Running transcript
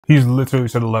He's literally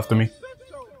to the left of me.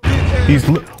 He's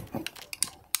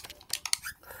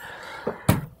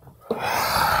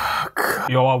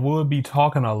Yo, I would be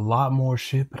talking a lot more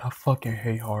shit, but I fucking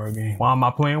hate horror games. Why am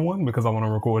I playing one? Because I want to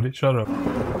record it. Shut up.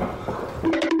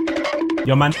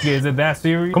 Yo, my nigga, is it that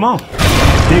serious? Come on.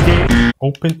 Dig it.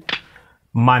 Open.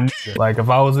 My nigga. Like, if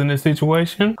I was in this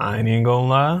situation, I ain't even gonna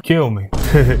lie. Kill me.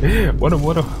 What do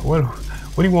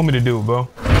you want me to do, bro?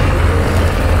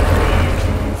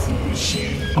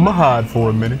 I'ma hide for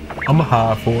a minute.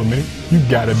 You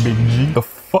got it, big G. The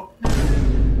fuck?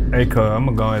 Hey, cuz, I'm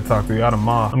gonna go ahead and talk to you out of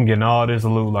mom. I'm getting all this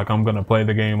loot like I'm gonna play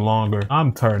the game longer.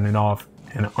 I'm turning it off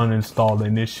and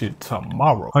uninstalling this shit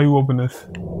tomorrow. How you open this?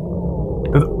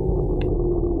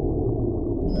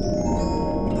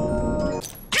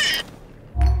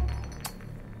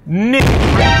 Nick,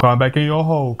 going back in your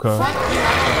hole, cuz.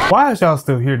 Why is y'all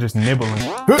still here just nibbling?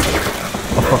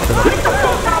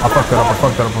 I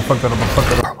fucked it up.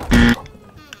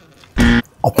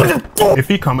 If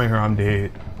he come in here, I'm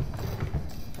dead.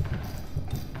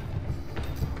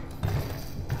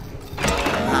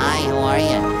 Hi, how are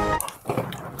you?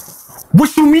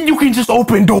 What you mean you can just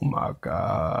open door? Oh my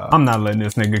god. I'm not letting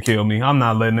this nigga kill me. I'm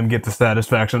not letting him get the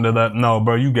satisfaction of that. No,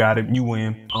 bro, you got it. You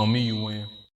win. On me, you win.